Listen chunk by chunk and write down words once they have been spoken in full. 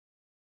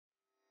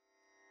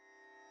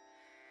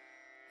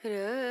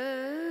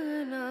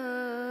रना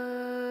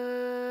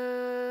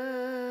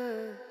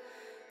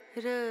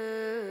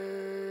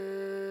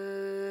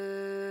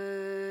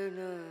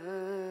रना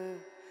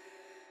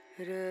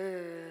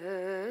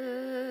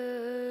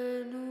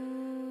रनु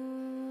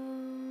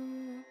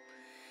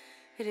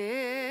रे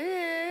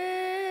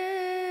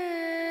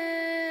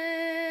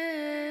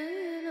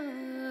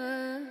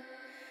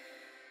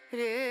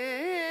रे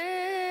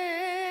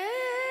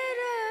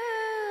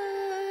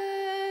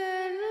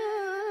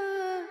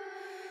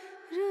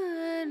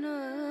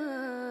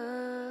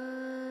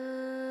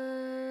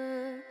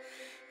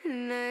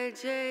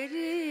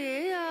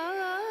नजरिया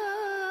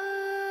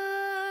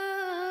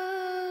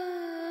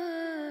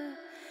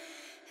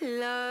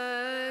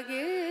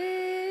लागे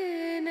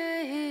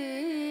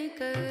नहीं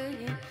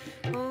कहीं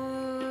ओ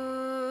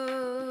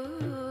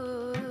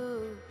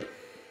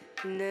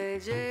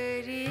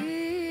नजरिया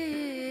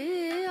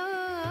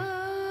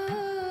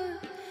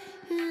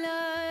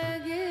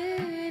लागे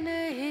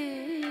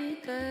नहीं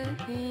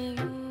कहीं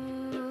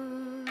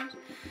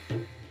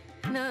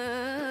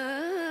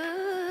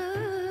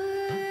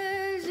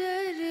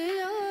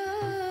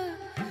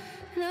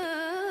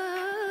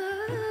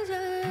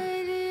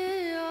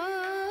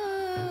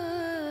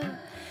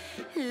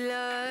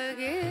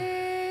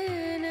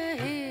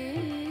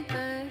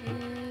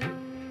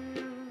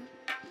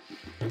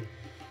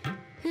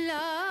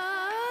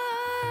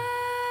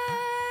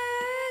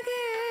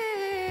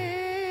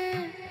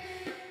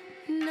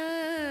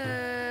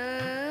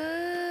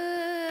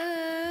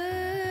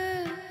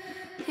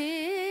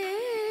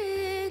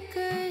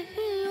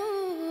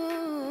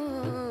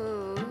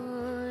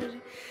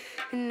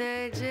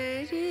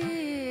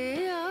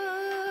नजरिया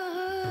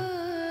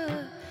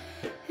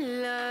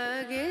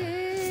लागे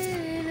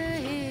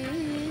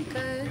नहीं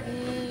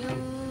कहीं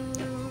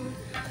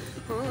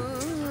ओ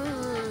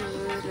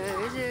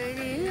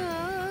नजरिया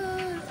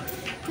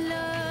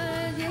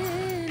लागे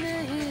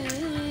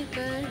नहीं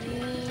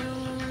कहीं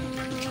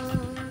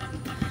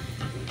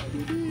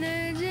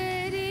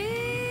नजरिया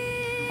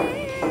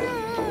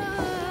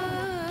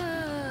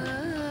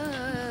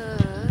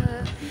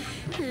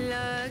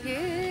लागे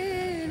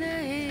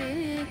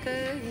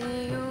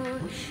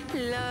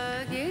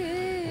लागे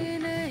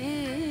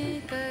नहीं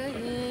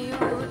कहीं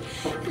और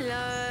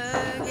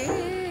लागे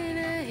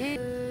नहीं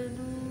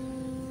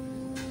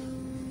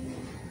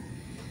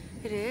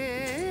रे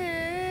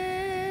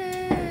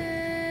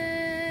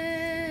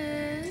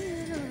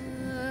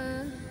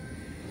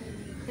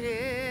रे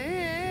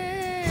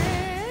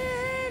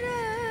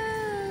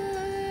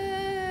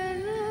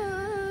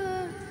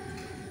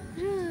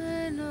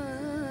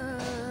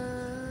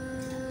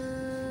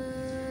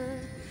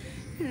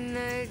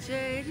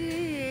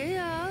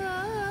नजरिया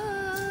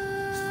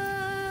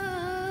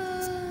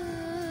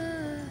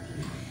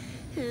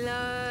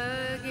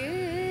लागे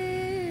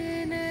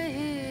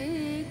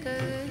नहीं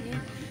कहीं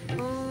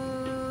ओ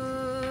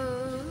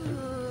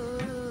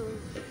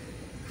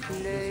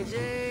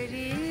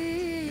नजरिया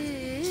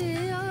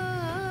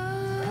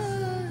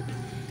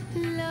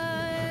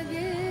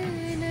लागे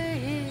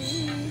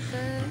नहीं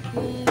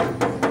कहीं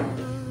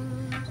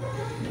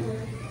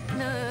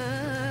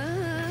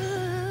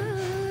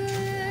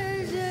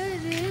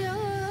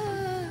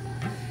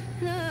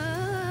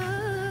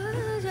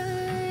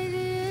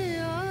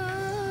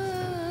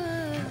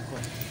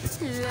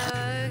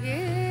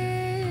लागे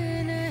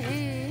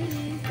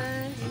नहीं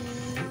कहीं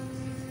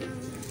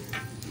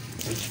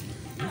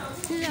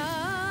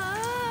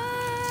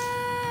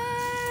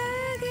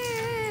लागे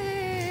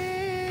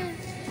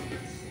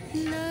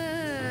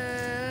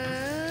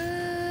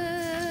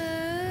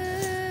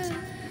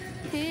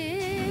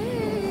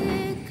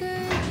नहीं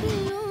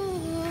कहीं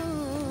और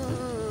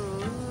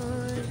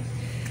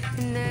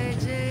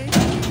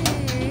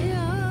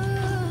नजरिया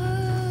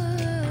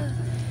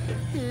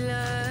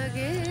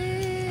लागे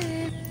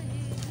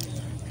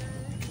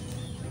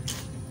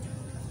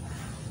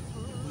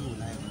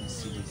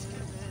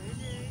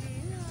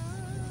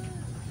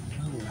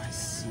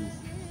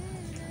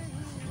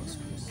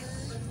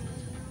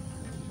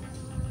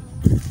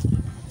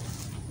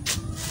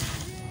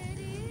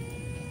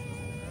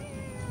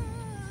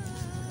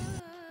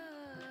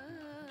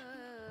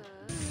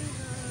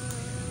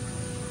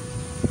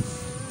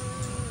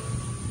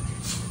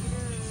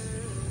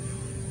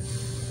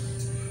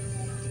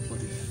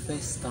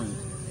First time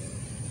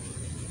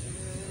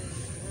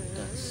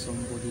that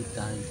somebody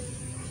died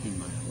in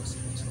my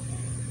hospital,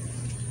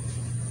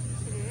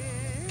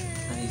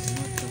 and it's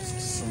not just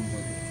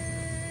somebody,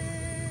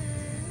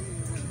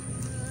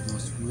 it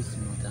was Ruth's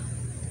mother.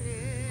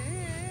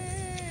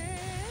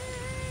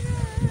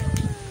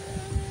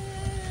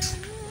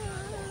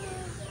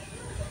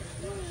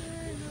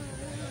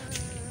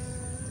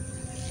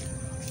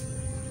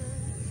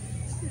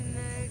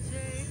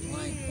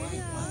 Why?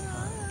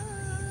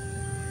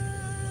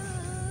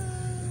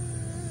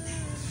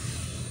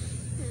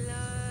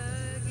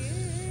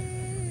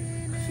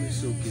 I feel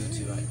so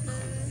guilty right now.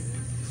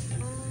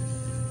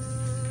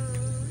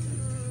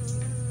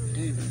 I don't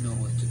even know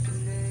what to do.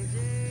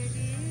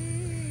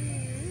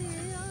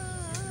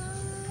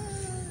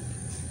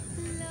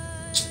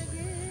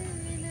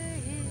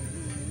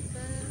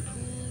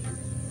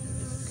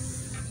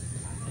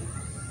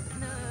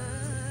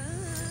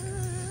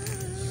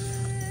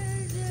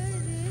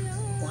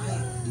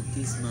 Did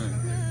this man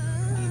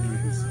give you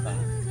his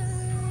bag?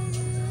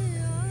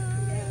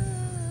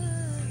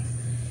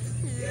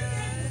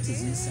 What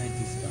is inside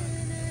this bag?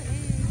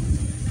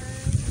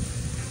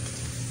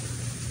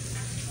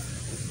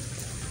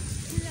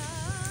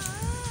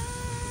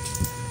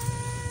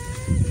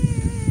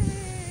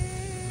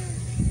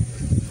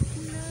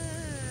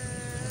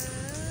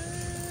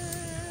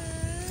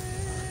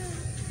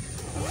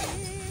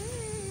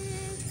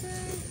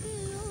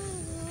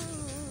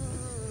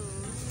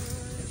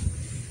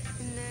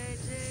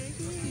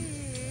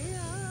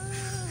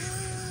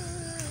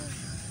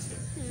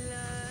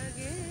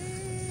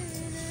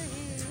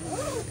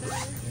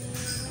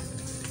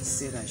 He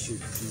said I should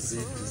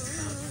preserve this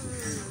bag for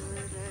him.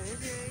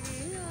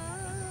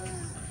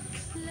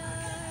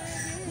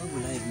 What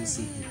will I even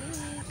see him?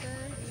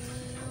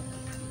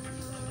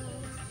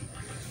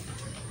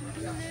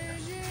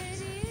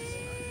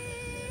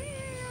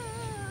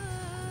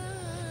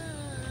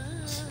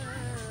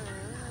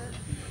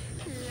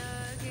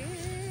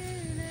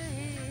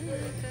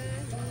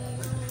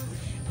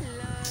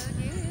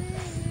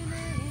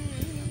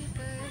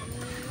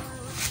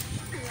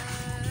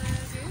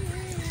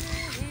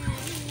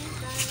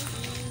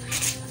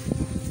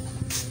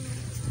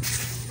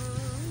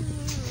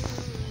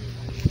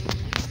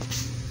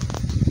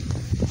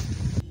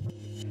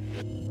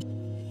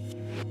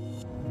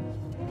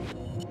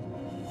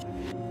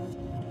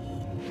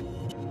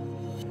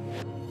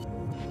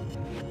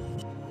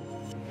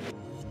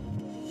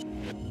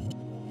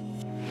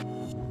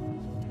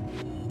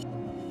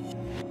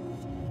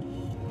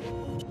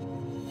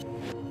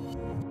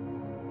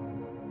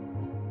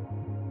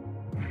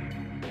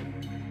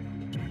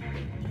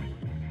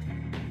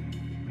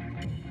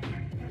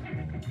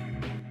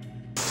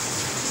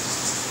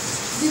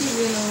 Good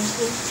evening,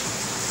 Uncle.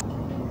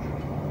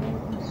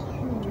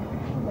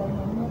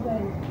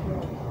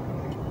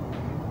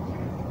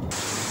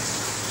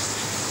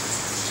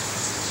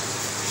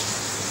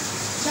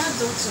 That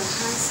doctor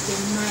has the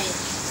mind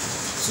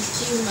to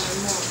kill my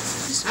mom.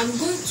 I'm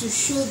going to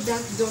show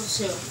that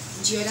doctor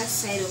the other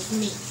side of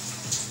me,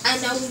 and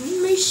I will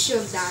make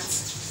sure that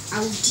I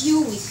will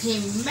deal with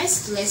him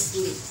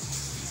mercilessly,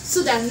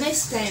 so that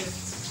next time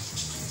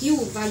he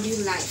will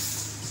value life.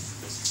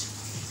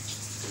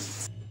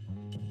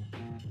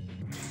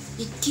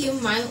 He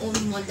killed my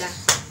own mother,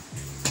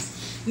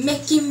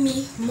 making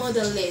me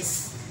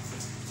motherless.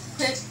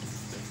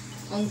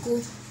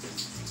 Uncle,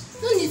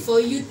 no need for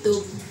you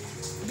to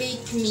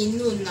beg me.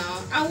 No,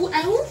 now I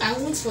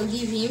won't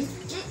forgive him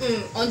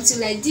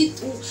until I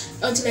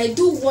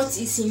do what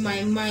is in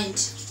my mind.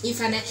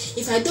 If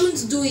I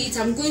don't do it,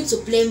 I'm going to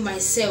blame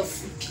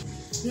myself.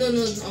 No,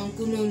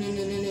 Uncle,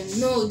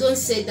 no, don't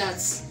say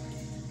that.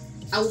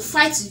 I will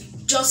fight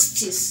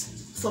justice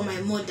for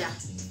my mother.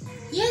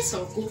 Yes,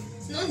 Uncle.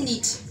 No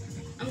need.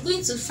 I'm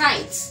going to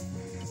fight.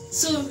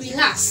 So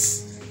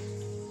relax.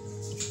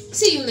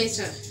 See you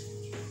later.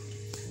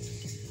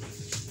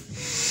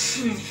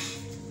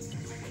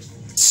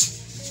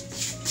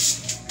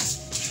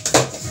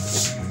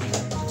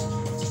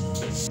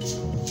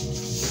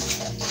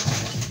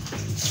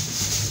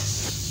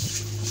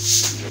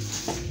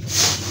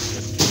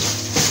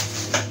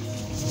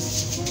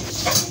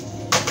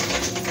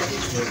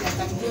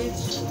 I'm going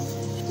to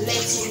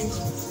let him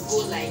go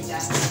like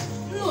that.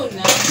 No,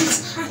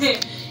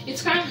 it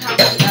can't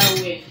happen that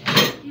way.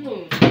 No,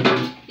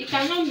 it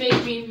cannot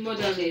make me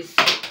motherless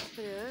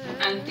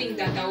and think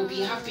that I will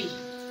be happy.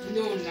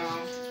 No, now.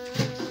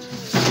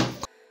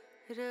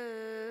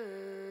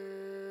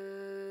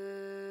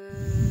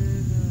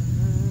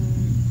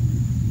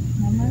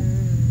 Mama,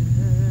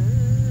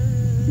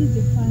 see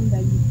the farm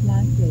that you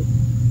planted.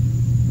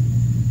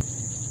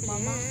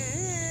 Mama,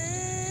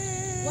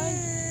 why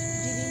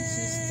didn't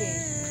you stay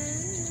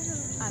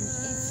and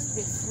eat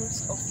the fruits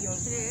of your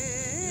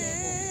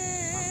labor,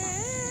 Mama?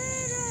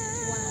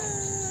 Why?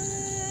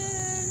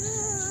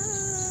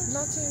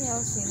 Nothing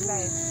else in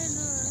life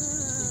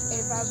could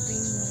ever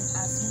bring me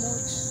as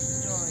much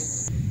joy.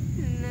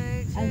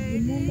 As the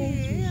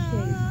moments we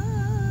shared,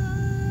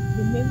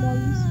 the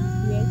memories we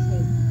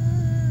created,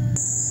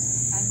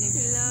 And the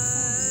beautiful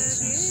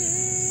relationship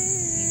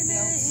we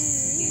built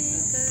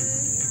together.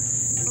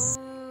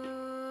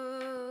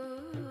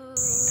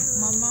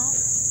 Mama,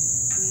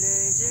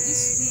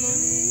 this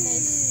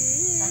loneliness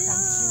that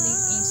I'm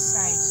feeling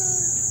inside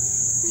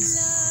is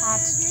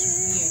hard to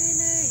bear.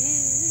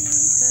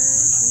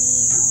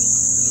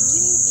 You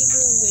didn't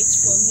even wait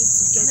for me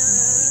to get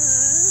married.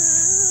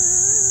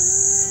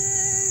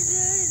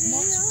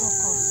 Not to talk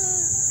of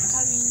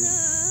carrying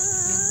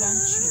your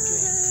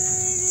grandchildren.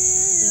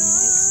 The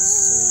night is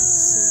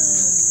so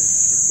lonely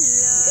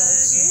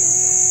without you,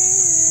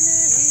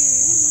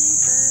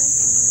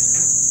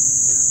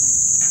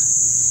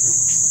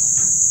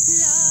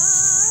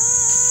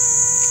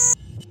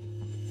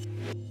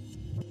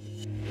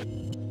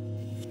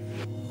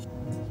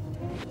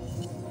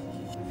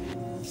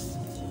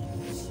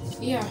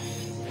 Mama. Yeah,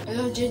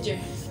 hello JJ.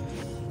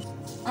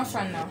 How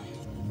far now?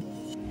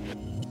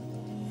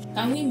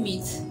 Can we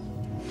meet?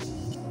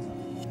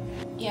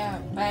 Yeah,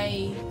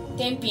 by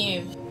 10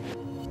 p.m.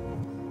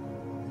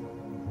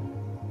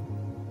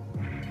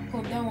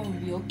 Hope that one will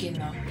be okay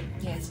now.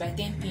 Yes, by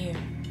 10 p.m.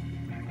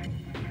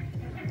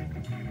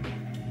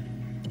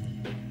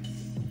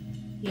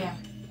 Yeah,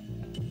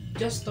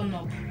 just turn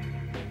up.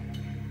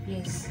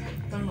 Yes,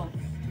 turn up.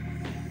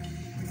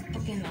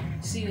 Okay now,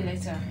 see you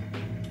later.